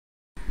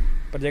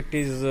Project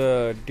is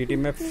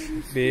DTMF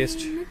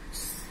based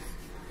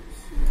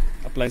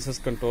appliances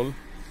control.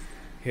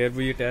 Here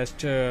we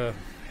attached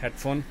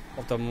headphone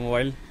of the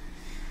mobile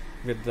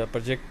with the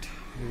project.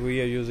 We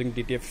are using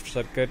DTF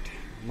circuit,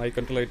 my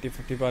control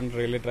 8051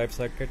 relay drive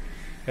circuit.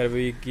 Here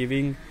we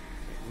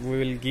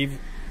will give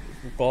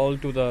call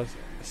to the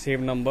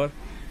same number,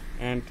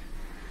 and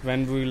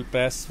when we will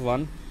press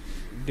 1,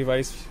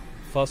 device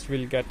first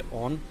will get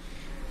on,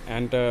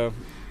 and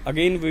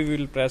again we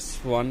will press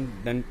 1,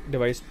 then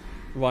device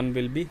 1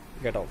 will be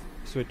get off,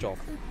 switch off.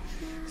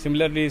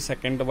 Similarly,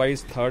 second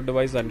device, third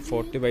device and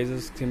fourth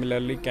devices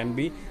similarly can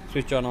be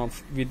switch on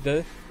off with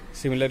the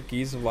similar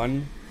keys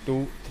 1,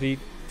 2, 3,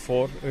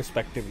 4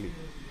 respectively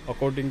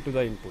according to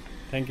the input.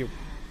 Thank you.